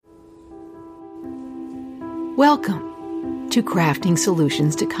Welcome to Crafting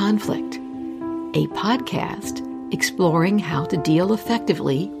Solutions to Conflict, a podcast exploring how to deal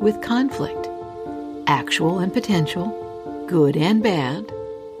effectively with conflict, actual and potential, good and bad.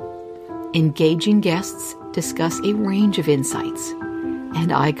 Engaging guests discuss a range of insights,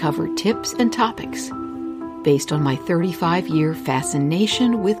 and I cover tips and topics based on my 35-year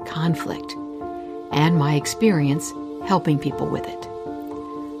fascination with conflict and my experience helping people with it.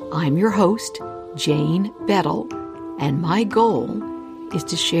 I'm your host, Jane Bettel, and my goal is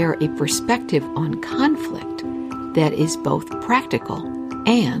to share a perspective on conflict that is both practical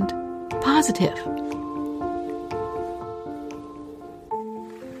and positive.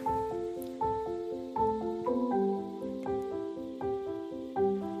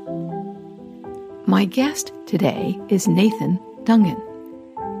 My guest today is Nathan Dungan.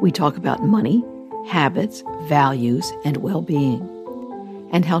 We talk about money, habits, values, and well-being,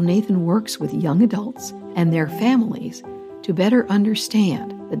 and how Nathan works with young adults and their families to better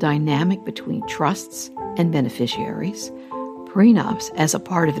understand the dynamic between trusts and beneficiaries, prenups as a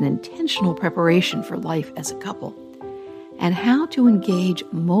part of an intentional preparation for life as a couple, and how to engage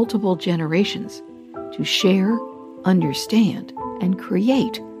multiple generations to share, understand, and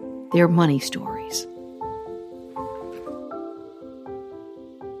create their money stories.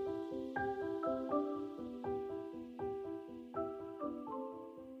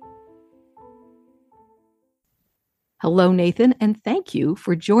 Hello, Nathan, and thank you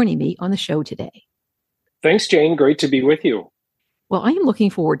for joining me on the show today. Thanks, Jane. Great to be with you. Well, I am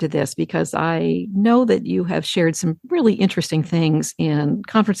looking forward to this because I know that you have shared some really interesting things in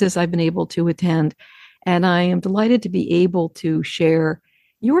conferences I've been able to attend, and I am delighted to be able to share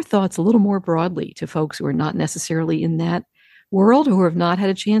your thoughts a little more broadly to folks who are not necessarily in that world or who have not had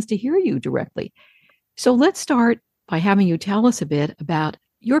a chance to hear you directly. So let's start by having you tell us a bit about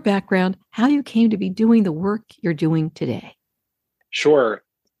your background, how you came to be doing the work you're doing today. Sure.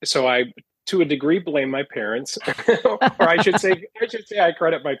 So I, to a degree, blame my parents, or I should say I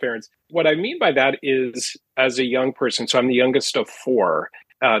credit my parents. What I mean by that is, as a young person, so I'm the youngest of four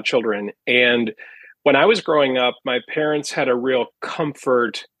children, and when I was growing up, my parents had a real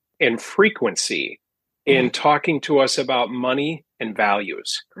comfort and frequency in talking to us about money and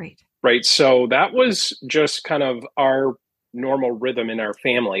values. Great. Right. So that was just kind of our normal rhythm in our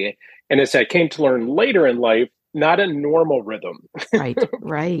family. And as I came to learn later in life, not a normal rhythm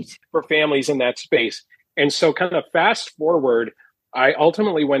right. for families in that space. And so kind of fast forward, I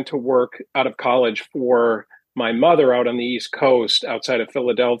ultimately went to work out of college for my mother out on the East Coast outside of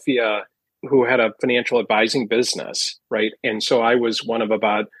Philadelphia, who had a financial advising business. Right. And so I was one of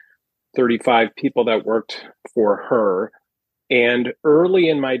about 35 people that worked for her. And early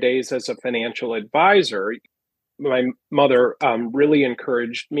in my days as a financial advisor, my mother really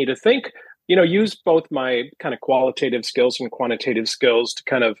encouraged me to think, use both my kind of qualitative skills and quantitative skills to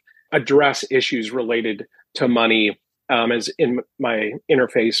kind of address issues related to money as in my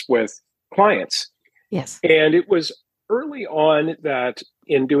interface with clients. Yes. And it was early on that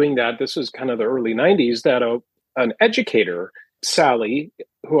in doing that, this was kind of the early 90s, that an educator, Sally,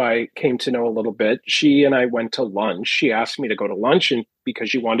 who I came to know a little bit, she and I went to lunch. She asked me to go to lunch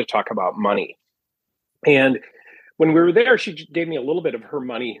because she wanted to talk about money. And when we were there, she gave me a little bit of her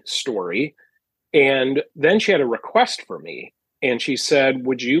money story. And then she had a request for me. And she said,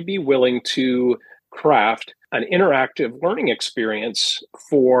 would you be willing to craft an interactive learning experience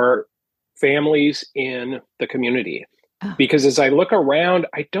for families in the community? Because as I look around,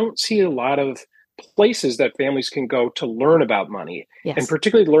 I don't see a lot of places that families can go to learn about money, and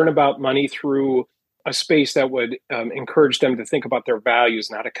particularly learn about money through a space that would encourage them to think about their values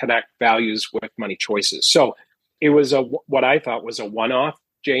and how to connect values with money choices. So it was what I thought was a one-off,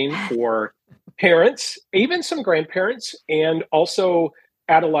 Jane, for parents, even some grandparents, and also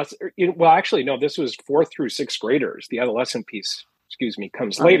adolescents. Well, actually, no, this was 4th through 6th graders. The adolescent piece,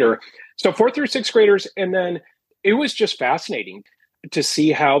 comes later. So 4th through 6th graders. And then it was just fascinating to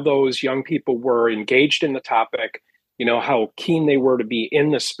see how those young people were engaged in the topic, how keen they were to be in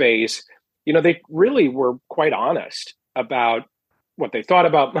the space. They really were quite honest about what they thought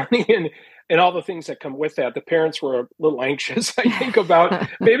about money and all the things that come with that. The parents were a little anxious, I think, about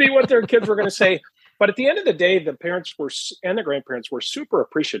maybe what their kids were going to say. But at the end of the day, the parents and the grandparents were super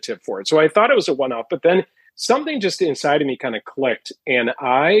appreciative for it. So I thought it was a one-off, but then something just inside of me kind of clicked. And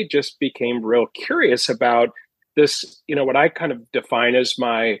I just became real curious about this, what I kind of define as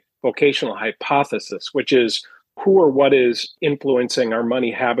my vocational hypothesis, which is who or what is influencing our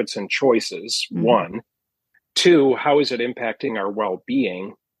money habits and choices, one. Two, how is it impacting our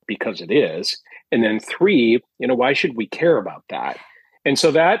well-being? Because it is. And then three, why should we care about that? And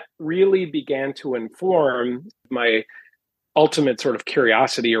so that really began to inform my ultimate sort of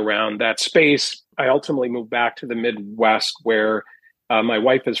curiosity around that space. I ultimately moved back to the Midwest where my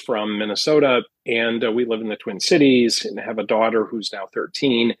wife is from Minnesota, and we live in the Twin Cities and have a daughter who's now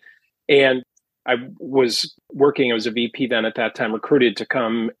 13. And I was working, I was a VP then at that time, recruited to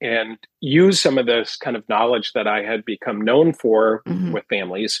come and use some of this kind of knowledge that I had become known for with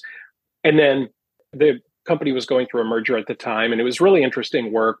families. And then the company was going through a merger at the time, and it was really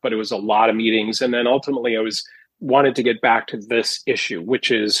interesting work, but it was a lot of meetings. And then ultimately I wanted to get back to this issue, which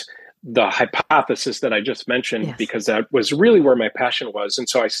is the hypothesis that I just mentioned, because that was really where my passion was. And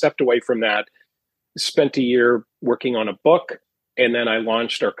so I stepped away from that, spent a year working on a book, and then I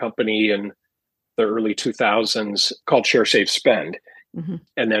launched our company in the early 2000s called Share, Save, Spend.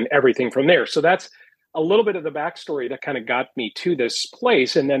 And then everything from there. So that's a little bit of the backstory that kind of got me to this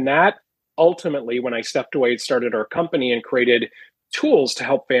place. And then that ultimately, when I stepped away, started our company and created tools to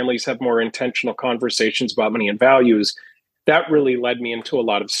help families have more intentional conversations about money and values. That really led me into a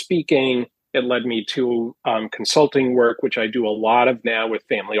lot of speaking. It led me to consulting work, which I do a lot of now with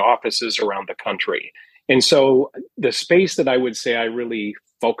family offices around the country. And so the space that I would say I really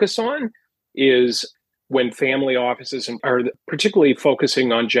focus on is when family offices are particularly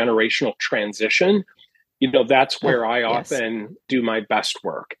focusing on generational transition. That's where I often do my best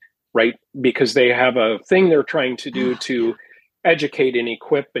work, right? Because they have a thing they're trying to do to educate and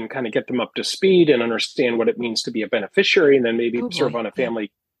equip and kind of get them up to speed and understand what it means to be a beneficiary, and then maybe serve on a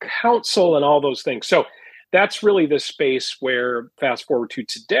family council and all those things. So that's really the space where, fast forward to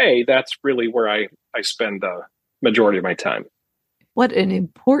today, that's really where I spend the majority of my time. What an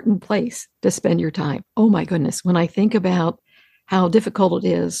important place to spend your time. Oh my goodness. When I think about how difficult it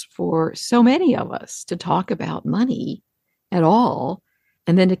is for so many of us to talk about money at all,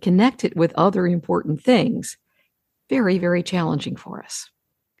 and then to connect it with other important things, very, very challenging for us.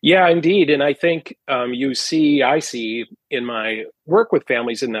 Yeah, indeed. And I think I see in my work with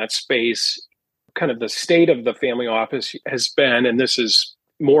families in that space, kind of the state of the family office has been, and this is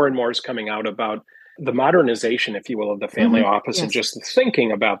more and more is coming out about the modernization, if you will, of the family office and just the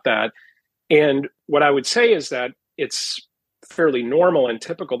thinking about that. And what I would say is that it's fairly normal and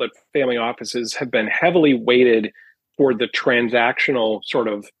typical that family offices have been heavily weighted for the transactional sort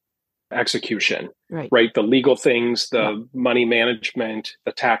of execution, right? The legal things, the money management,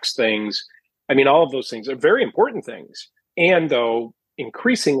 the tax things. I mean, all of those things are very important things. And though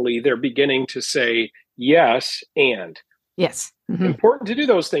increasingly they're beginning to say yes and. Yes. Important to do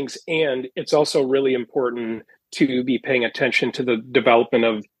those things. And it's also really important to be paying attention to the development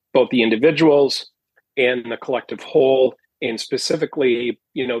of both the individuals and the collective whole, and specifically,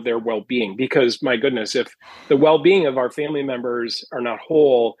 their well-being. Because my goodness, if the well-being of our family members are not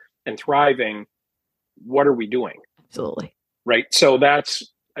whole and thriving, what are we doing? Absolutely. Right. So that's,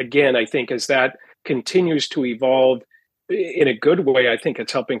 again, I think as that continues to evolve in a good way, I think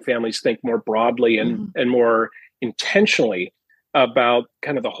it's helping families think more broadly and more intentionally about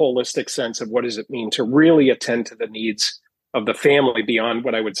kind of the holistic sense of what does it mean to really attend to the needs of the family beyond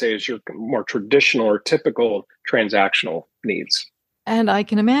what I would say is your more traditional or typical transactional needs. And I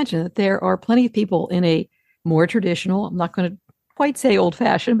can imagine that there are plenty of people in a more traditional, I'm not going to quite say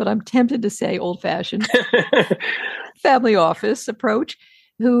old-fashioned, but I'm tempted to say old-fashioned family office approach,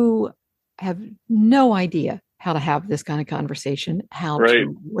 who have no idea how to have this kind of conversation, how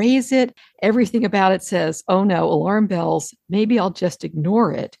to raise it. Everything about it says, oh no, alarm bells, maybe I'll just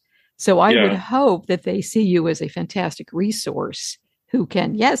ignore it. So I would hope that they see you as a fantastic resource who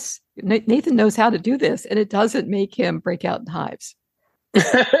can, Nathan knows how to do this, and it doesn't make him break out in hives.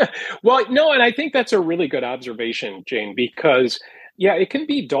 Well, no, and I think that's a really good observation, Jane, because it can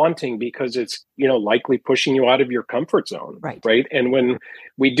be daunting because it's, likely pushing you out of your comfort zone. Right. And when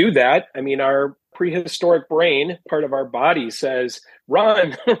we do that, I mean, our prehistoric brain, part of our body says,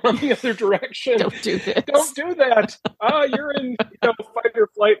 run the other direction. Don't do this. Don't do that. You're in fight or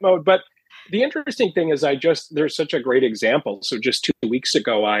flight mode. But the interesting thing is there's such a great example. So just 2 weeks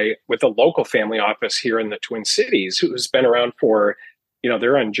ago, with a local family office here in the Twin Cities, who's been around for,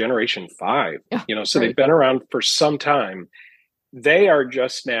 they're on generation 5, so they've been around for some time. They are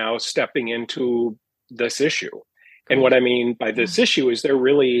just now stepping into this issue. And what I mean by this issue is they're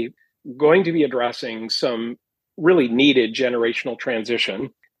really going to be addressing some really needed generational transition.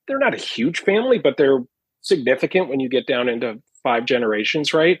 They're not a huge family, but they're significant when you get down into 5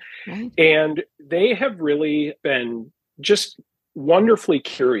 generations, right? And they have really been just wonderfully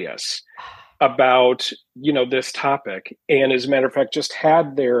curious about, this topic. And as a matter of fact, just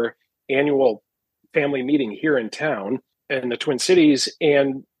had their annual family meeting here in town in the Twin Cities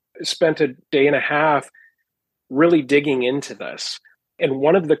and spent a day and a half really digging into this And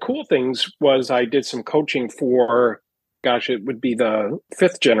one of the cool things was I did some coaching for, gosh, it would be the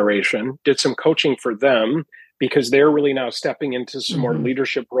fifth generation, did some coaching for them because they're really now stepping into some more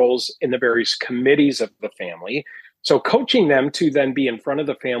leadership roles in the various committees of the family. So coaching them to then be in front of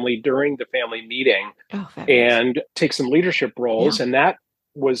the family during the family meeting and take some leadership roles. Yeah. And that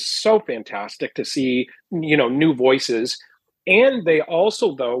was so fantastic to see, new voices. And they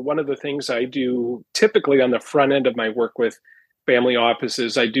also, though, one of the things I do typically on the front end of my work with family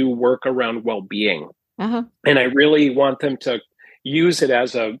offices, I do work around well-being. And I really want them to use it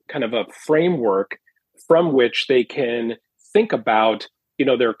as a kind of a framework from which they can think about,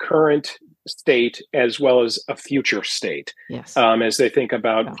 their current state as well as a future state, as they think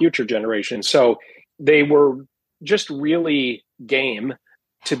about future generations. So they were just really game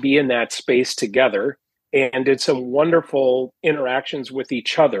to be in that space together and did some wonderful interactions with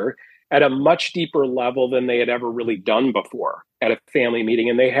each other at a much deeper level than they had ever really done before at a family meeting.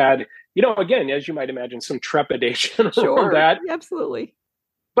 And they had, again, as you might imagine, some trepidation around that. Absolutely.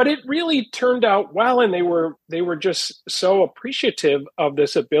 But it really turned out well, and they were just so appreciative of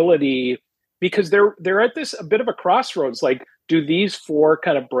this ability because they're at this a bit of a crossroads. Like, do these four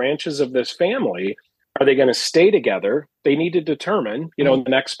kind of branches of this family, are they going to stay together? They need to determine, in the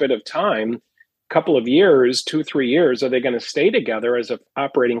next bit of time, couple of years, 2-3 years, are they going to stay together as a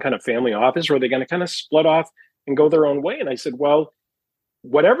operating kind of family office, or are they going to kind of split off and go their own way? And I said, well,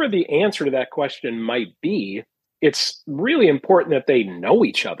 whatever the answer to that question might be, it's really important that they know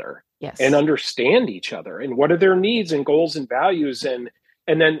each other and understand each other and what are their needs and goals and values. And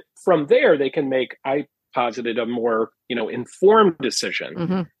then from there, they can make, I posited, a more, informed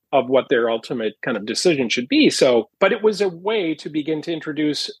decision of what their ultimate kind of decision should be. So, but it was a way to begin to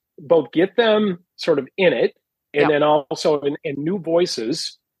introduce, both get them sort of in it, and then also in new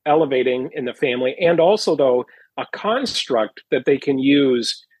voices elevating in the family. And also, though, a construct that they can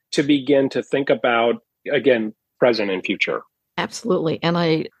use to begin to think about, again, present and future. Absolutely. And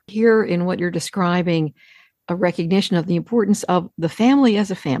I hear in what you're describing a recognition of the importance of the family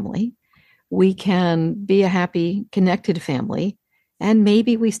as a family. We can be a happy, connected family, and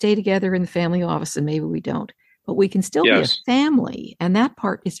maybe we stay together in the family office and maybe we don't, but we can still be a family. And that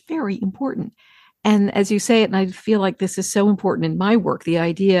part is very important. And as you say it, and I feel like this is so important in my work, the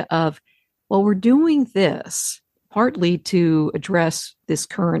idea of, well, we're doing this partly to address this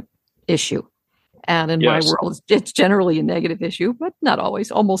current issue. And in my world, it's generally a negative issue, but not always,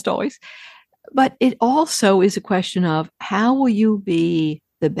 almost always. But it also is a question of how will you be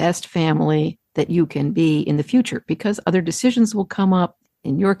the best family that you can be in the future? Because other decisions will come up.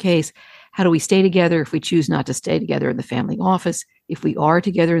 In your case, how do we stay together if we choose not to stay together in the family office? If we are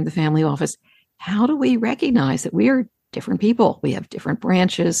together in the family office, how do we recognize that we are different people? We have different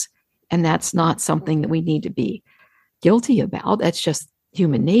branches, and that's not something that we need to be guilty about. That's just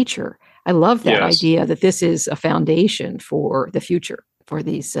human nature. I love that idea that this is a foundation for the future for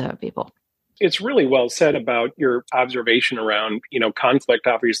these people. It's really well said about your observation around, conflict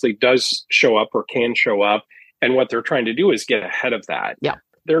obviously does show up or can show up. And what they're trying to do is get ahead of that. Yeah.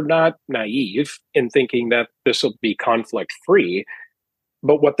 They're not naive in thinking that this will be conflict free.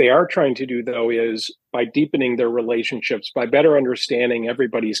 But what they are trying to do, though, is by deepening their relationships, by better understanding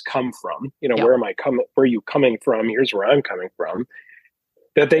everybody's come from, where am I coming? Where are you coming from? Here's where I'm coming from.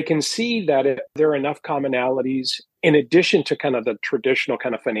 That they can see that if there are enough commonalities, in addition to kind of the traditional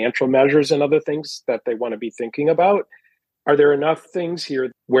kind of financial measures and other things that they want to be thinking about, are there enough things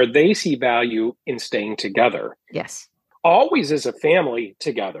here where they see value in staying together? Yes. Always as a family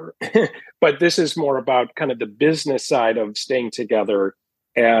together. But this is more about kind of the business side of staying together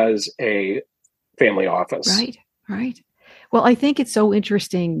as a family office. Right. Well, I think it's so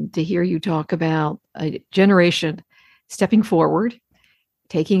interesting to hear you talk about a generation stepping forward,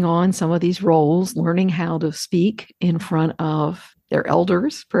 taking on some of these roles, learning how to speak in front of their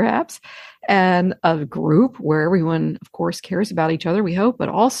elders, perhaps, and a group where everyone, of course, cares about each other, we hope, but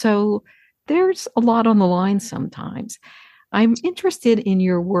also there's a lot on the line sometimes. I'm interested in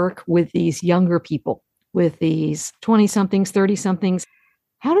your work with these younger people, with these 20-somethings, 30-somethings.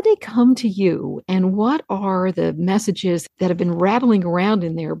 How do they come to you, and what are the messages that have been rattling around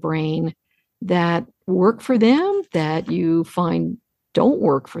in their brain that work for them, that you find don't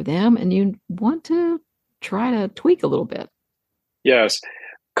work for them, and you want to try to tweak a little bit? Yes.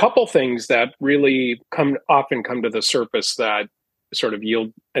 Couple things that really often come to the surface that sort of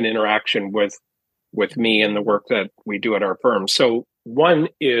yield an interaction with me and the work that we do at our firm. So one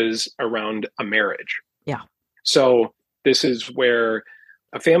is around a marriage. Yeah. So this is where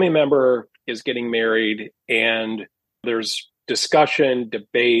a family member is getting married and there's discussion,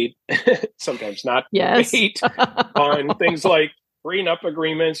 debate, sometimes not debate on things like, prenup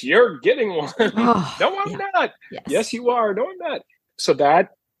agreements. You're getting one. Oh, No, I'm yeah. not. Yes. Yes, you are. No, I'm not. So that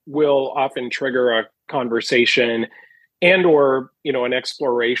will often trigger a conversation and or, an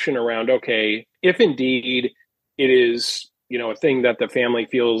exploration around, okay, if indeed it is, a thing that the family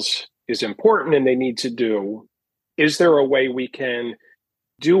feels is important and they need to do, is there a way we can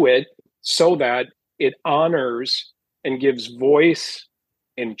do it so that it honors and gives voice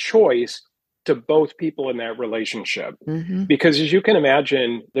and choice to both people in that relationship? Mm-hmm. Because as you can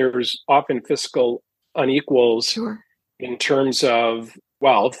imagine, there's often fiscal unequals Sure. in terms of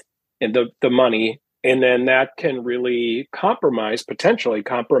wealth and the money. And then that can really potentially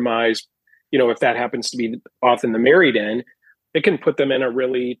compromise, if that happens to be often the married end, it can put them in a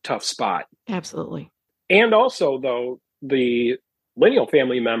really tough spot. Absolutely. And also, though, the lineal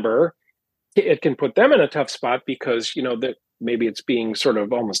family member, it can put them in a tough spot because, that maybe it's being sort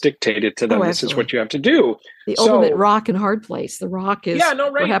of almost dictated to them. This is what you have to do. The ultimate rock and hard place. The rock is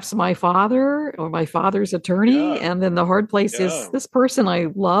perhaps my father or my father's attorney. Yeah. And then the hard place is this person I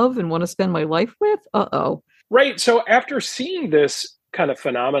love and want to spend my life with. Uh-oh. Right. So after seeing this kind of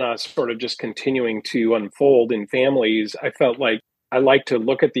phenomena sort of just continuing to unfold in families, I felt like I like to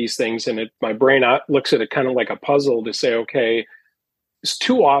look at these things and my brain looks at it kind of like a puzzle to say, okay, it's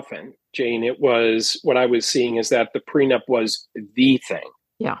too often, Jane, it was what I was seeing is that the prenup was the thing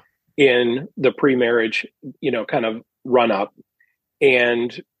in the pre-marriage, kind of run up.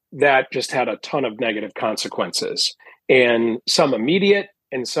 And that just had a ton of negative consequences, and some immediate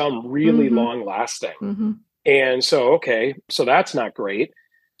and some really long lasting. Mm-hmm. And so, okay, so that's not great.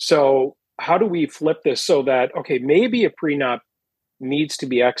 So how do we flip this so that, okay, maybe a prenup needs to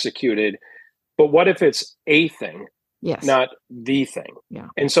be executed, but what if it's a thing? Yes. Not the thing. Yeah.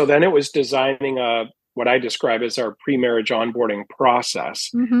 And so then it was designing what I describe as our pre-marriage onboarding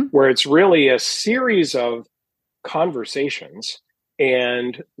process, where it's really a series of conversations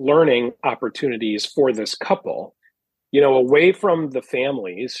and learning opportunities for this couple, away from the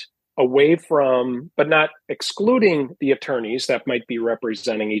families, away from, but not excluding the attorneys that might be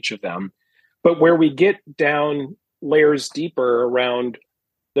representing each of them, but where we get down layers deeper around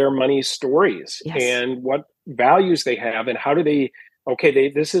their money stories and what values they have and how do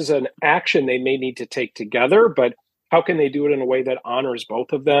this is an action they may need to take together, but how can they do it in a way that honors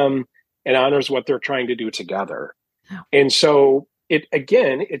both of them and honors what they're trying to do together? And so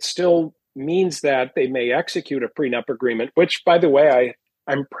it still means that they may execute a prenup agreement, which, by the way,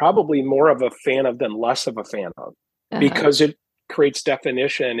 I'm probably more of a fan of than less of a fan of, because it creates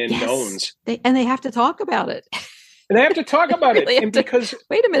definition and knowns. And they have to talk about it. And they have to talk about it. And because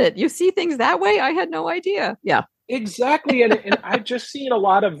wait a minute, you see things that way? I had no idea. Yeah. Exactly. And I've just seen a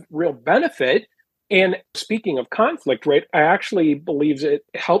lot of real benefit. And speaking of conflict, right, I actually believe it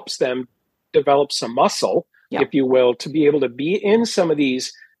helps them develop some muscle, if you will, to be able to be in some of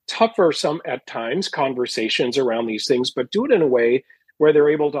these tougher, some at times, conversations around these things, but do it in a way where they're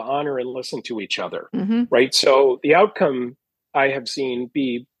able to honor and listen to each other, right? So the outcome I have seen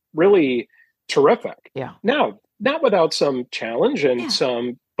be really terrific. Yeah. Now, not without some challenge and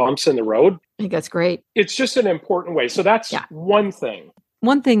some bumps in the road. I think that's great. It's just an important way. So that's one thing.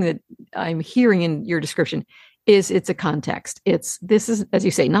 One thing that I'm hearing in your description is it's a context. This is, as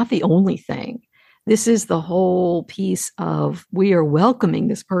you say, not the only thing. This is the whole piece of we are welcoming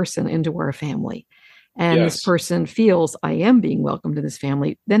this person into our family. And this person feels I am being welcomed in this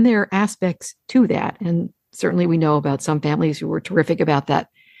family. Then there are aspects to that. And certainly we know about some families who were terrific about that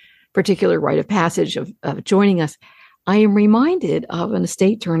particular rite of passage of joining us. I am reminded of an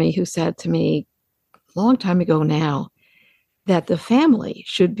estate attorney who said to me a long time ago now that the family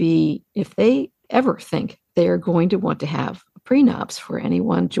should be, if they ever think they are going to want to have prenups for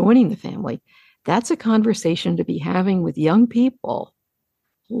anyone joining the family, that's a conversation to be having with young people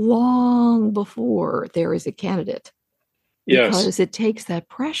long before there is a candidate. Because it takes that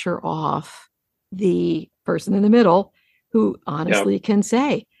pressure off the person in the middle who honestly can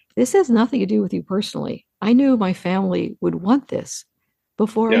say, this has nothing to do with you personally. I knew my family would want this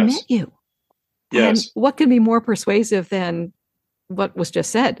before I met you. And what can be more persuasive than what was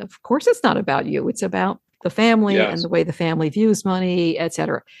just said? Of course, it's not about you. It's about the family and the way the family views money, et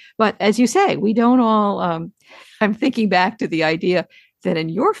cetera. But as you say, we don't all, I'm thinking back to the idea that in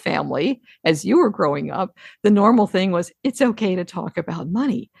your family, as you were growing up, the normal thing was it's okay to talk about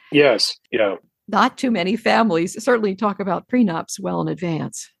money. Yes. Yeah. Not too many families certainly talk about prenups well in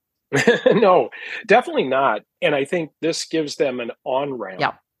advance. No, definitely not. And I think this gives them an on-ramp,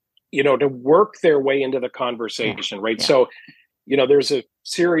 to work their way into the conversation, right? So, there's a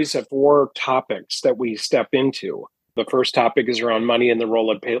series of 4 topics that we step into. The first topic is around money and the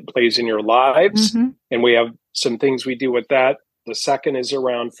role it plays in your lives. And we have some things we do with that. The second is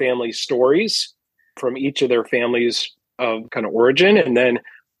around family stories from each of their families of kind of origin. And then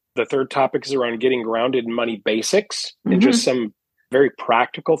the third topic is around getting grounded in money basics and just some very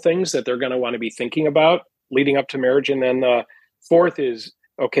practical things that they're going to want to be thinking about leading up to marriage. And then the fourth is,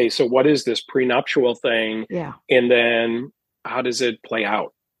 okay, so what is this prenuptial thing? Yeah. And then how does it play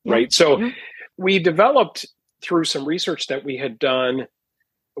out? Yeah. Right. So we developed through some research that we had done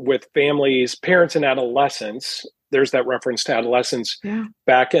with families, parents and adolescents. There's that reference to adolescence. Yeah.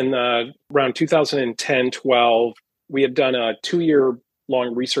 Back in around 2010, 12, we had done a 2-year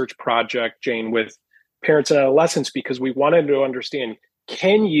long research project, Jane, with parents and adolescents, because we wanted to understand,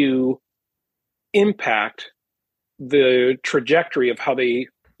 can you impact the trajectory of how they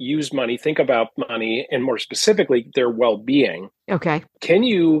use money, think about money, and more specifically, their well-being? Okay. Can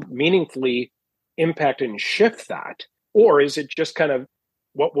you meaningfully impact and shift that? Or is it just kind of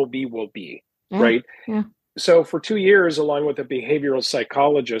what will be, right? Yeah. So for 2 years, along with a behavioral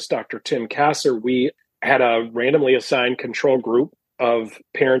psychologist, Dr. Tim Kasser, we had a randomly assigned control group of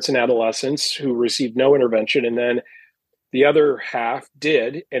parents and adolescents who received no intervention. And then the other half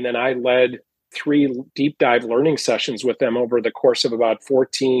did. And then I led 3 deep dive learning sessions with them over the course of about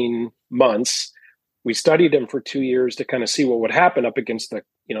 14 months. We studied them for 2 years to kind of see what would happen up against the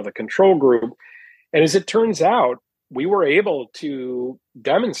control group. And as it turns out, we were able to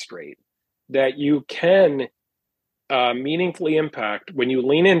demonstrate that you can meaningfully impact when you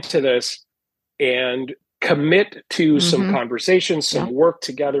lean into this and commit to some conversations, some work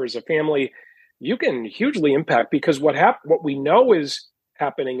together as a family. You can hugely impact, because what we know is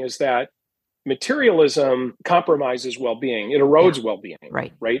happening is that materialism compromises well-being. It erodes well-being,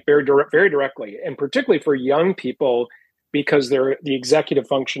 right? Very directly, and particularly for young people, because the executive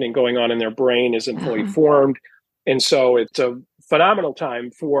functioning going on in their brain isn't fully formed. And so it's a phenomenal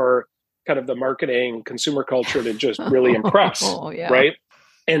time for kind of the marketing consumer culture to just really impress, right?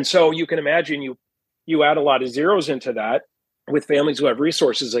 And so you can imagine you add a lot of zeros into that with families who have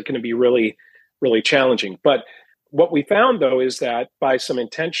resources that can be really, really challenging. But what we found, though, is that by some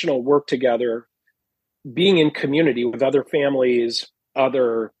intentional work together, being in community with other families,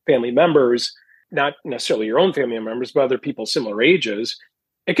 other family members, not necessarily your own family members, but other people similar ages,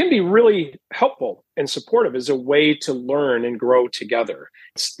 it can be really helpful and supportive as a way to learn and grow together.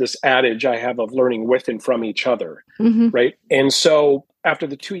 It's this adage I have of learning with and from each other, right? And so after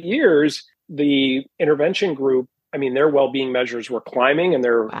the 2 years, the intervention group, their well-being measures were climbing and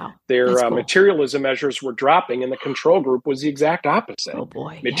their cool. Materialism measures were dropping, and the control group was the exact opposite. Oh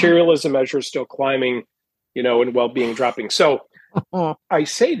boy. Materialism measures still climbing, and well-being dropping. So I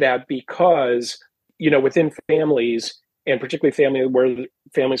say that because, within families, and particularly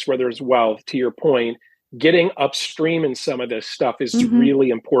families where there's wealth, to your point, getting upstream in some of this stuff is really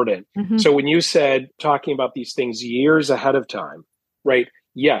important. So when you said talking about these things years ahead of time, right?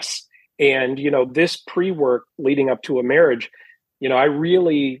 Yes. And, this pre-work leading up to a marriage, I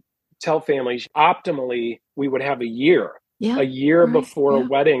really tell families optimally, we would have a year before a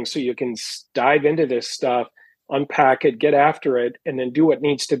wedding. So you can dive into this stuff, unpack it, get after it, and then do what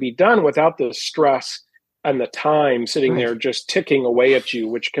needs to be done without the stress and the time sitting there just ticking away at you,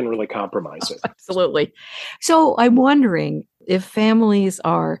 which can really compromise it. Absolutely. So I'm wondering if families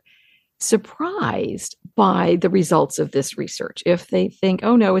are surprised by the results of this research, if they think,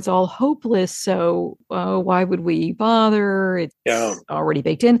 oh no, it's all hopeless, so why would we bother? It's already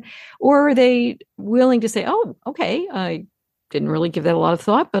baked in. Or are they willing to say, oh, okay, I didn't really give that a lot of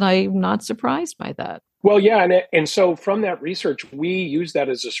thought, but I'm not surprised by that? Well, yeah. And so from that research, we use that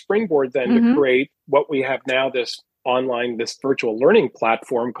as a springboard then to create what we have now, this virtual learning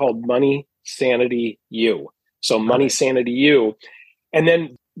platform called Money Sanity U. So Money Sanity U. And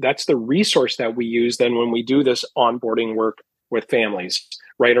then that's the resource that we use then when we do this onboarding work with families,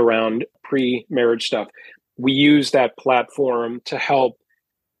 right around pre-marriage stuff. We use that platform to help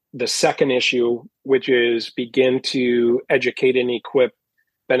the second issue, which is begin to educate and equip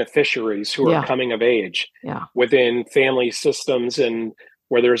beneficiaries who are coming of age within family systems, and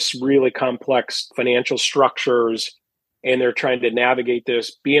where there's really complex financial structures and they're trying to navigate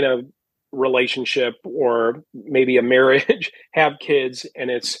this, be in a relationship or maybe a marriage, have kids,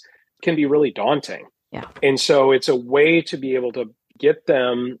 and can be really daunting. Yeah. And so it's a way to be able to get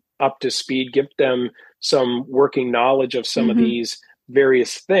them up to speed, give them some working knowledge of some of these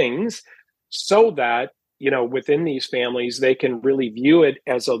various things, so that within these families, they can really view it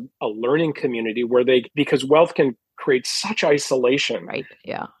as a learning community because wealth can create such isolation, right?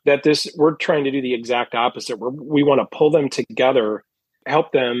 Yeah. That we're trying to do the exact opposite. We want to pull them together,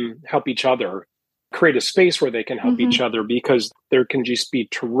 help them help each other, create a space where they can help each other, because there can just be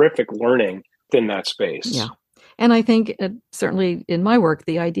terrific learning within that space. Yeah. And I think certainly in my work,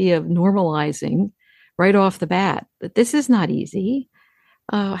 the idea of normalizing right off the bat that this is not easy.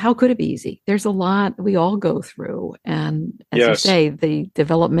 How could it be easy? There's a lot we all go through. And as you say, the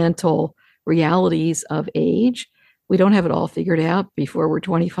developmental realities of age, we don't have it all figured out before we're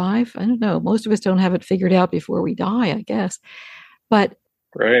 25. I don't know. Most of us don't have it figured out before we die, I guess. But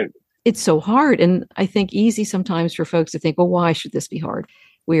it's so hard. And I think easy sometimes for folks to think, well, why should this be hard?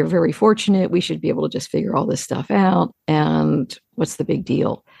 We are very fortunate. We should be able to just figure all this stuff out. And what's the big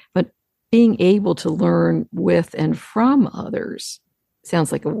deal? But being able to learn with and from others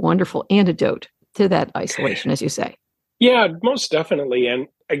sounds like a wonderful antidote to that isolation, as you say. Yeah, most definitely. And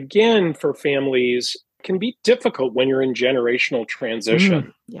again, for families, it can be difficult when you're in generational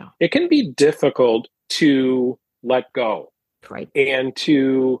transition. Yeah. It can be difficult to let go. Right. And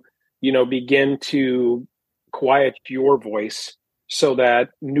to, begin to quiet your voice so that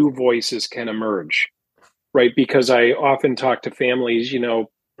new voices can emerge, right? Because I often talk to families,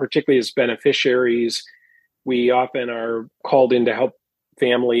 particularly as beneficiaries, we often are called in to help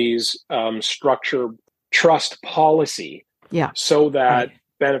families structure trust policy so that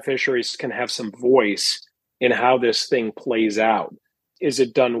beneficiaries can have some voice in how this thing plays out. Is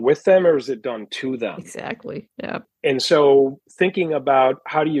it done with them or is it done to them? Exactly. Yeah. And so thinking about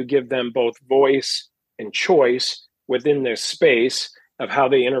how do you give them both voice and choice within this space of how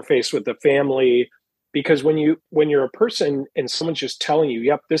they interface with the family, because when you're a person and someone's just telling you,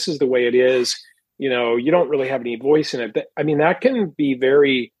 yep, this is the way it is, you don't really have any voice in it. I mean, that can be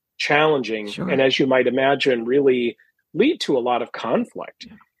very challenging. Sure. And as you might imagine, really lead to a lot of conflict.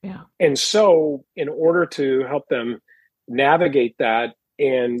 Yeah. And so in order to help them navigate that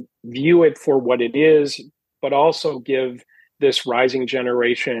and view it for what it is, but also give this rising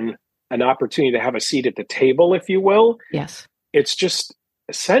generation an opportunity to have a seat at the table, if you will. Yes. It's just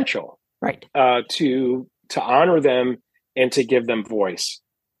essential, right, to honor them and to give them voice.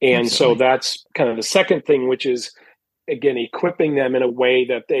 And Absolutely. So that's kind of the second thing, which is, again, equipping them in a way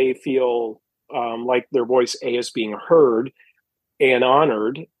that they feel like their voice is being heard and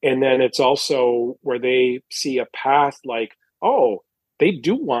honored. And then it's also where they see a path like, oh, they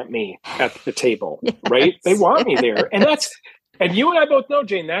do want me at the table, yes. right? They want me there. And you and I both know,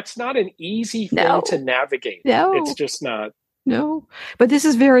 Jane, that's not an easy thing to navigate. No. It's just not. No, but this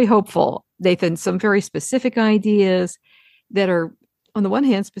is very hopeful, Nathan. Some very specific ideas that are, on the one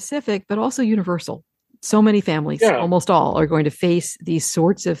hand, specific, but also universal. So many families, almost all, are going to face these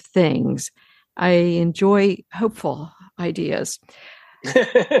sorts of things. I enjoy hopeful ideas.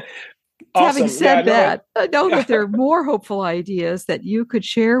 Awesome. Having said that, I know that there are more hopeful ideas that you could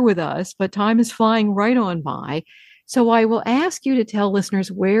share with us, but time is flying right on by. So I will ask you to tell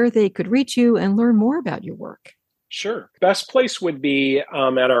listeners where they could reach you and learn more about your work. Sure. Best place would be at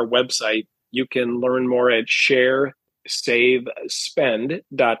our website. You can learn more at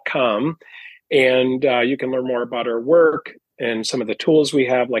sharesavespend.com. And you can learn more about our work and some of the tools we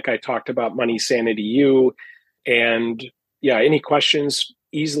have, like I talked about, Money Sanity U. And any questions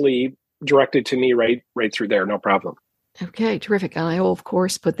easily directed to me right through there. No problem. Okay, terrific. And I will, of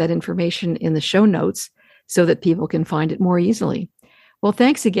course, put that information in the show notes so that people can find it more easily. Well,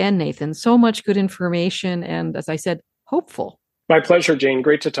 thanks again, Nathan. So much good information. And as I said, hopeful. My pleasure, Jane.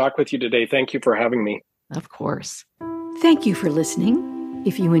 Great to talk with you today. Thank you for having me. Of course. Thank you for listening.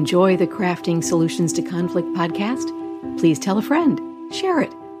 If you enjoy the Crafting Solutions to Conflict podcast, please tell a friend, share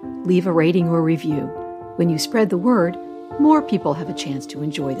it, leave a rating or review. When you spread the word, more people have a chance to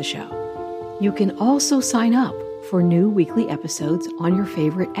enjoy the show. You can also sign up for new weekly episodes on your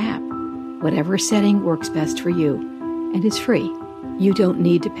favorite app, whatever setting works best for you, and is free. You don't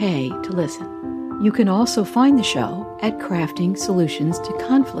need to pay to listen. You can also find the show at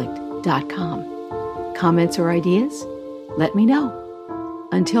craftingsolutionstoconflict.com. Comments or ideas? Let me know.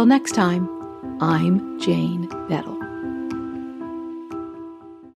 Until next time, I'm Jane Vettel.